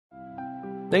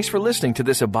Thanks for listening to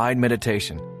this Abide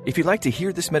meditation. If you'd like to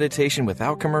hear this meditation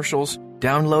without commercials,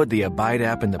 download the Abide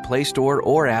app in the Play Store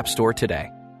or App Store today.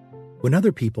 When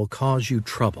other people cause you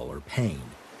trouble or pain,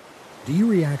 do you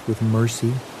react with mercy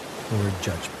or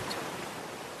judgment?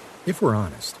 If we're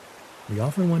honest, we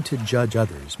often want to judge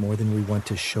others more than we want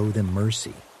to show them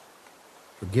mercy.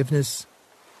 Forgiveness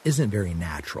isn't very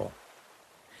natural.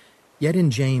 Yet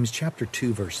in James chapter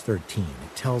 2, verse 13,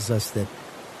 it tells us that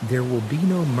there will be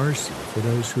no mercy for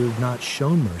those who have not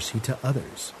shown mercy to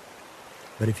others.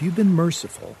 But if you've been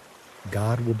merciful,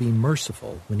 God will be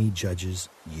merciful when he judges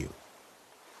you.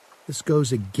 This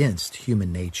goes against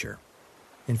human nature.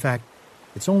 In fact,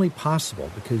 it's only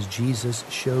possible because Jesus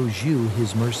shows you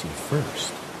his mercy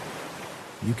first.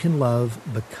 You can love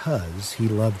because he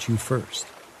loved you first.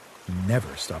 He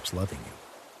never stops loving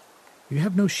you. You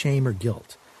have no shame or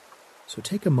guilt, so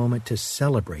take a moment to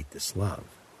celebrate this love.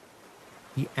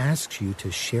 He asks you to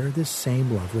share this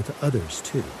same love with others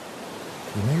too.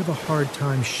 You may have a hard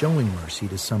time showing mercy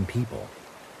to some people.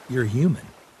 You're human.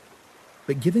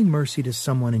 But giving mercy to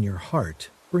someone in your heart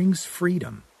brings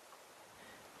freedom,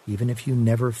 even if you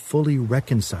never fully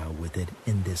reconcile with it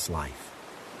in this life.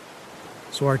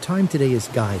 So our time today is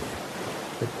guided,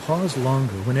 but pause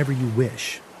longer whenever you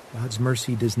wish. God's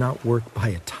mercy does not work by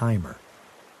a timer.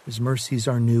 His mercies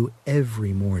are new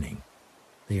every morning.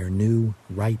 They are new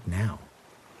right now.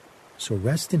 So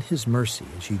rest in his mercy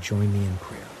as you join me in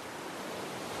prayer.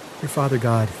 Dear Father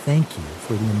God, thank you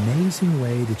for the amazing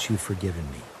way that you've forgiven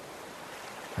me.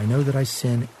 I know that I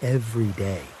sin every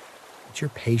day, but your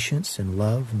patience and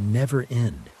love never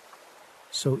end.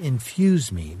 So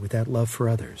infuse me with that love for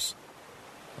others.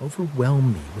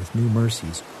 Overwhelm me with new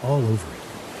mercies all over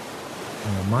again,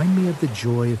 and remind me of the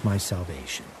joy of my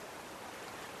salvation.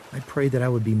 I pray that I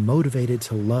would be motivated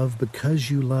to love because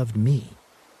you loved me,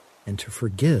 and to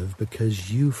forgive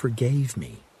because you forgave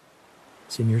me.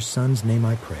 It's in your Son's name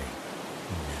I pray.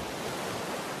 Amen.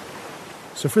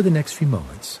 So for the next few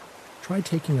moments, try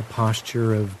taking a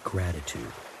posture of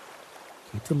gratitude.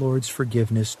 Keep the Lord's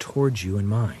forgiveness towards you in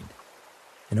mind,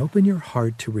 and open your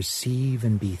heart to receive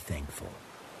and be thankful.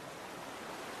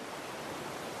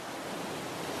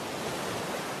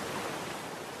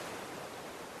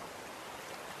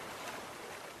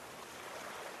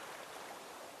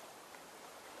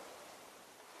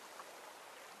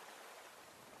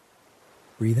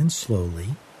 Breathe in slowly,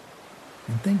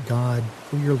 and thank God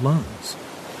for your lungs.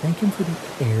 Thank him for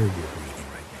the air you're breathing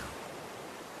right now.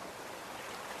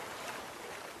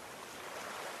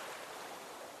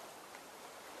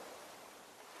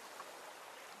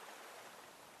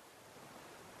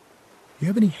 Do you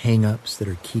have any hang-ups that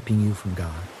are keeping you from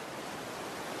God?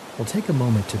 Well, take a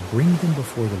moment to bring them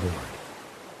before the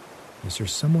Lord. Is there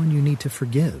someone you need to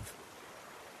forgive?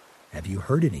 Have you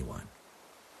hurt anyone?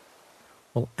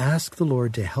 Well, ask the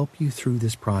Lord to help you through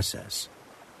this process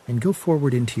and go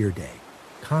forward into your day,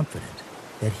 confident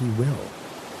that he will.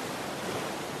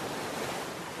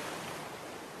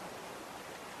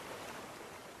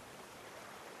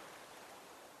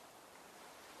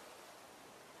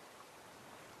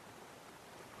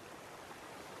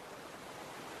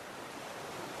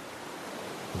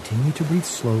 Continue to breathe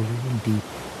slowly and deeply.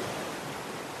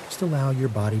 Just allow your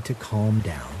body to calm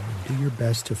down and do your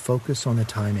best to focus on the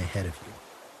time ahead of you.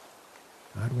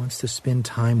 God wants to spend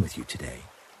time with you today,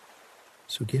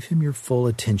 so give him your full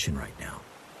attention right now,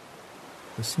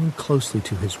 listening closely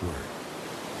to his word,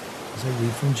 as I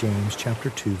read from James chapter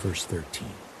 2, verse 13.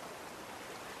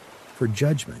 For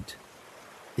judgment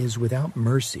is without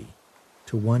mercy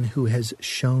to one who has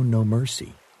shown no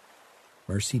mercy.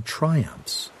 Mercy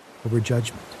triumphs over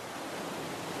judgment.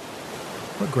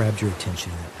 What grabbed your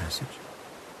attention in that passage?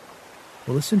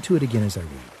 Well, listen to it again as I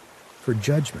read. For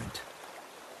judgment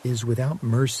is without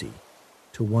mercy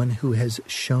to one who has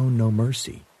shown no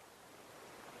mercy.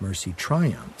 Mercy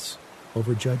triumphs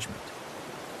over judgment.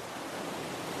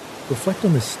 Reflect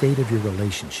on the state of your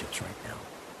relationships right now.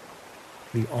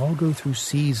 We all go through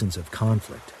seasons of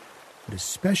conflict, but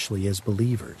especially as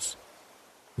believers.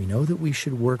 We know that we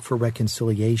should work for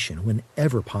reconciliation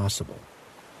whenever possible.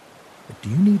 But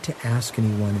do you need to ask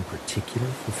anyone in particular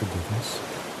for forgiveness?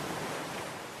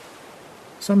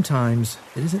 Sometimes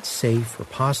it isn't safe or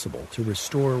possible to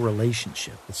restore a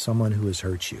relationship with someone who has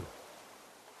hurt you.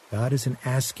 God isn't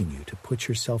asking you to put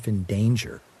yourself in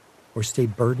danger or stay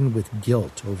burdened with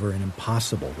guilt over an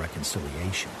impossible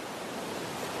reconciliation.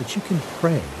 But you can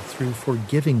pray through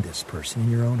forgiving this person in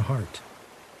your own heart.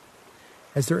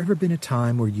 Has there ever been a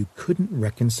time where you couldn't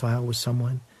reconcile with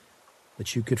someone,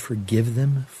 but you could forgive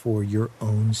them for your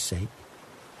own sake?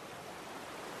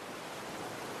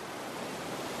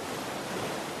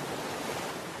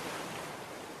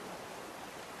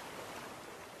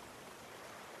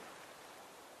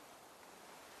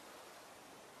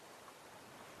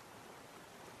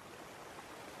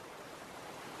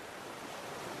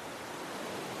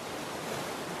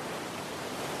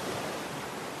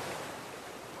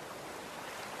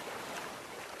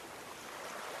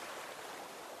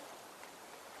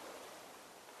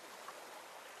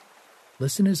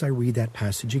 Listen as I read that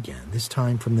passage again, this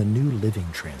time from the New Living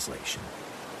Translation,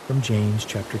 from James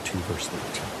chapter 2, verse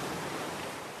 13.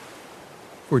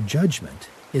 For judgment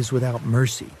is without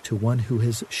mercy to one who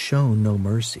has shown no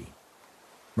mercy.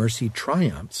 Mercy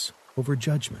triumphs over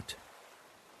judgment.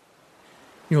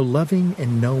 Loving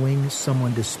and knowing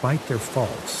someone despite their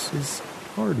faults is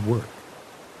hard work,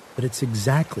 but it's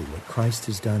exactly what Christ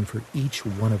has done for each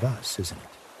one of us, isn't it?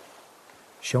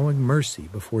 Showing mercy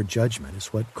before judgment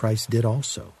is what Christ did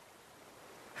also.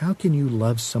 How can you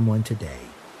love someone today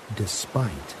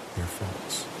despite their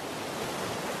faults?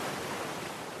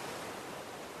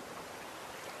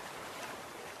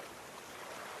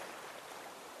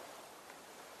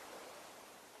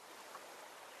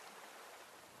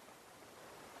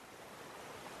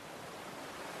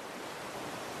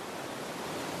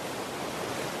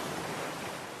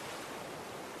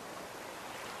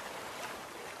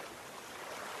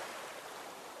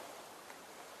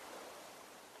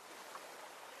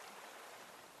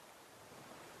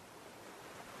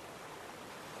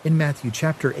 In Matthew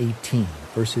chapter 18,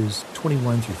 verses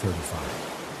 21 through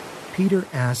 35, Peter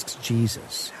asks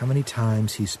Jesus how many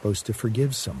times he's supposed to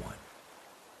forgive someone.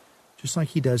 Just like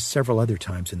he does several other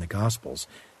times in the Gospels,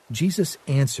 Jesus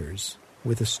answers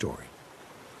with a story.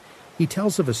 He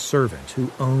tells of a servant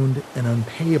who owned an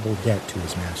unpayable debt to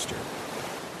his master,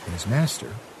 and his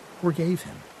master forgave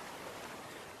him.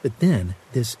 But then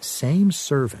this same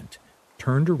servant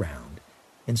turned around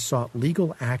and sought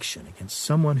legal action against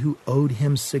someone who owed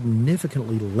him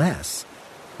significantly less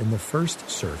than the first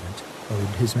servant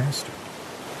owed his master.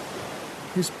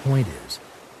 His point is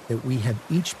that we have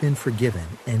each been forgiven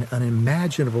an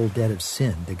unimaginable debt of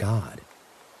sin to God,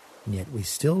 and yet we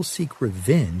still seek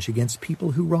revenge against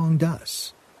people who wronged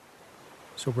us.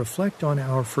 So reflect on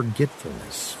our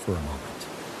forgetfulness for a moment.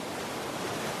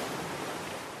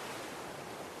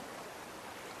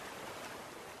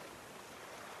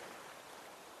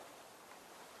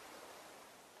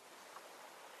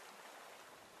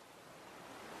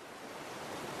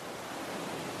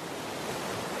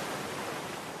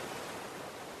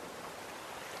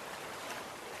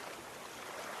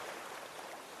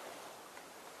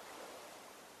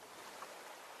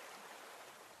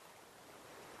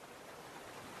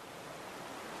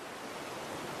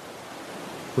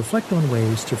 Reflect on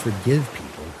ways to forgive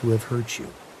people who have hurt you.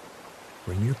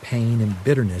 Bring your pain and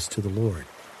bitterness to the Lord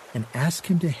and ask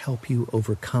Him to help you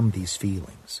overcome these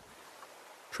feelings,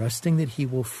 trusting that He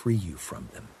will free you from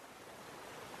them.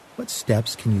 What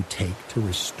steps can you take to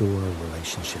restore a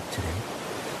relationship today?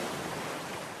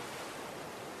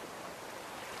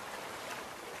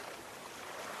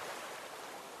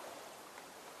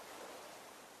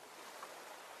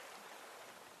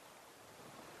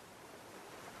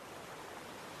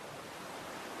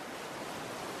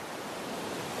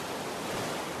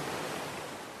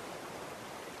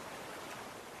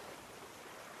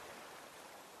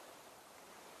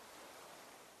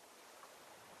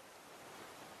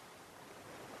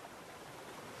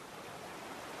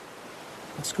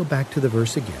 Let's go back to the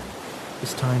verse again,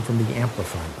 this time from the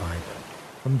Amplified Bible,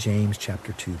 from James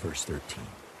chapter 2, verse 13.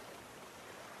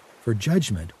 For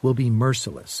judgment will be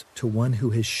merciless to one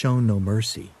who has shown no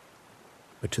mercy,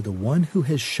 but to the one who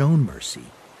has shown mercy,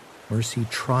 mercy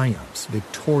triumphs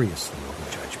victoriously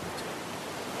over judgment.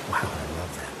 Wow, I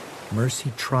love that.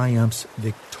 Mercy triumphs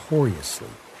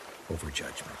victoriously over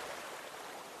judgment.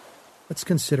 Let's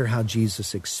consider how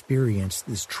Jesus experienced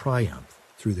this triumph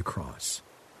through the cross.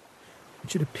 I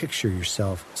want you to picture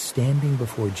yourself standing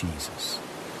before Jesus.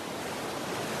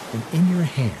 And in your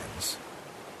hands,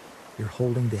 you're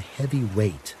holding the heavy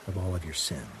weight of all of your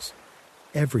sins.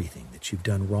 Everything that you've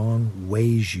done wrong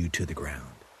weighs you to the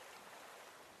ground.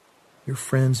 Your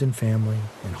friends and family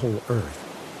and whole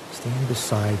earth stand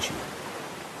beside you,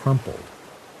 crumpled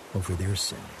over their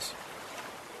sins.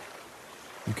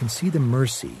 You can see the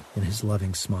mercy in His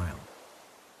loving smile.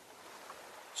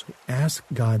 So ask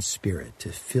God's Spirit to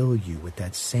fill you with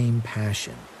that same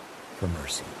passion for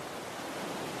mercy.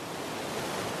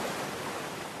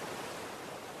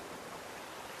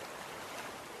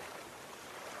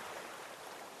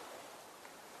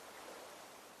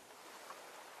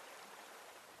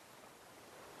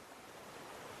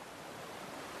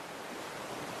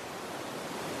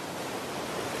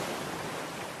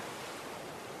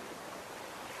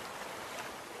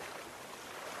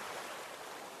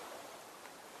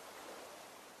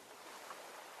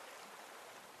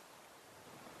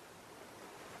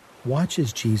 Watch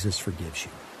as Jesus forgives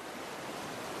you.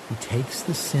 He takes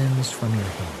the sins from your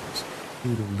hands. He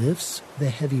lifts the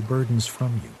heavy burdens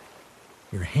from you.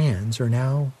 Your hands are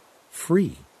now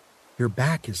free. Your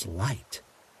back is light.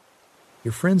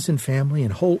 Your friends and family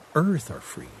and whole earth are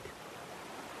freed.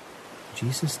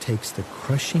 Jesus takes the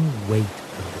crushing weight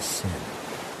of the sin.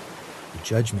 The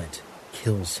judgment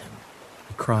kills him.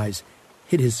 He cries,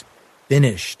 "It is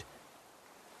finished,"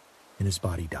 and his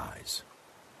body dies.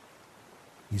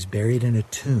 He's buried in a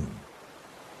tomb.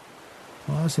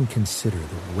 Pause and consider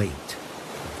the weight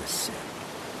of this sin.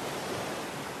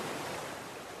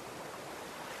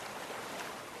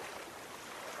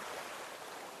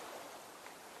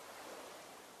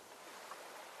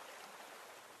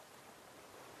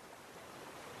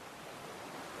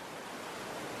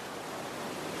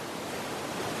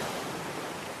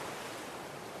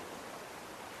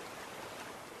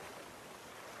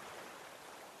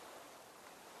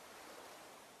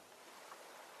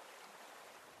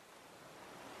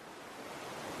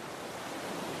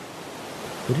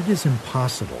 But it is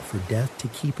impossible for death to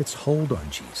keep its hold on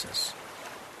Jesus.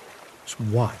 Just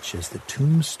watch as the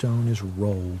tombstone is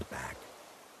rolled back.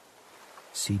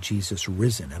 See Jesus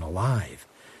risen and alive.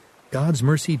 God's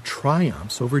mercy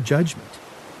triumphs over judgment.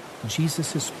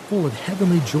 Jesus is full of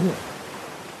heavenly joy.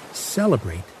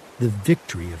 Celebrate the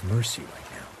victory of mercy right now.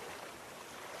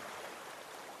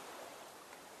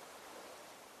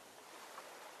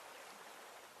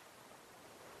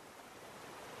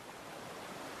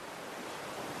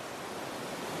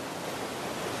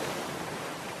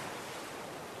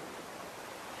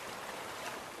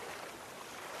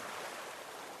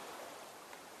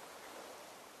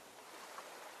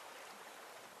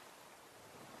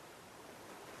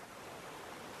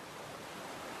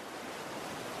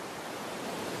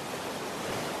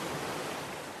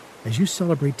 As you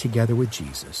celebrate together with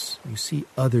Jesus, you see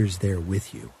others there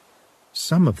with you.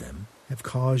 Some of them have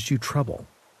caused you trouble.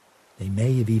 They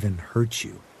may have even hurt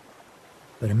you.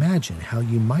 But imagine how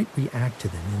you might react to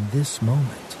them in this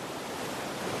moment.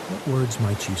 What words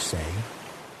might you say?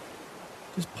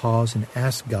 Just pause and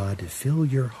ask God to fill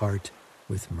your heart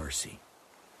with mercy.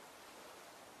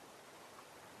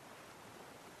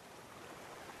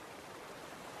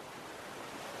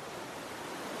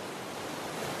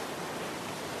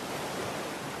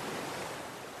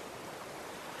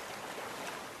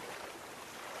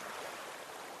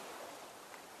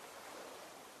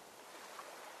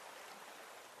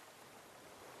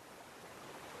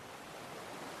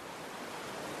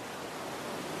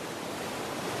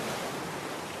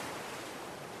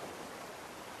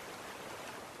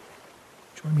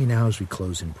 Join me now as we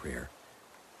close in prayer.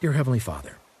 Dear Heavenly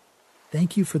Father,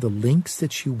 thank you for the lengths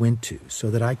that you went to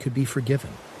so that I could be forgiven.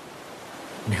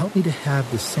 And help me to have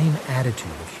the same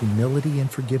attitude of humility and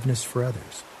forgiveness for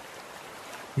others.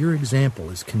 Your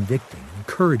example is convicting and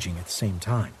encouraging at the same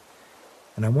time.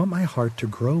 And I want my heart to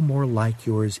grow more like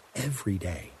yours every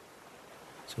day.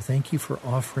 So thank you for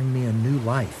offering me a new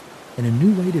life and a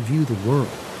new way to view the world.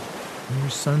 In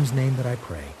your Son's name that I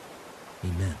pray.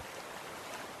 Amen.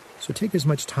 So take as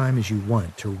much time as you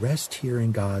want to rest here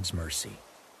in God's mercy.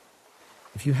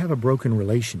 If you have a broken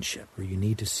relationship or you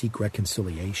need to seek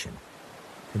reconciliation,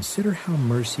 consider how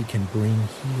mercy can bring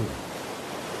healing.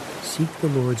 Seek the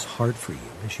Lord's heart for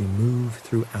you as you move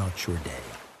throughout your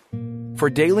day. For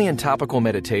daily and topical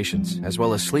meditations, as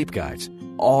well as sleep guides,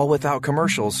 all without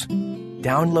commercials,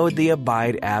 download the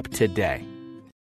Abide app today.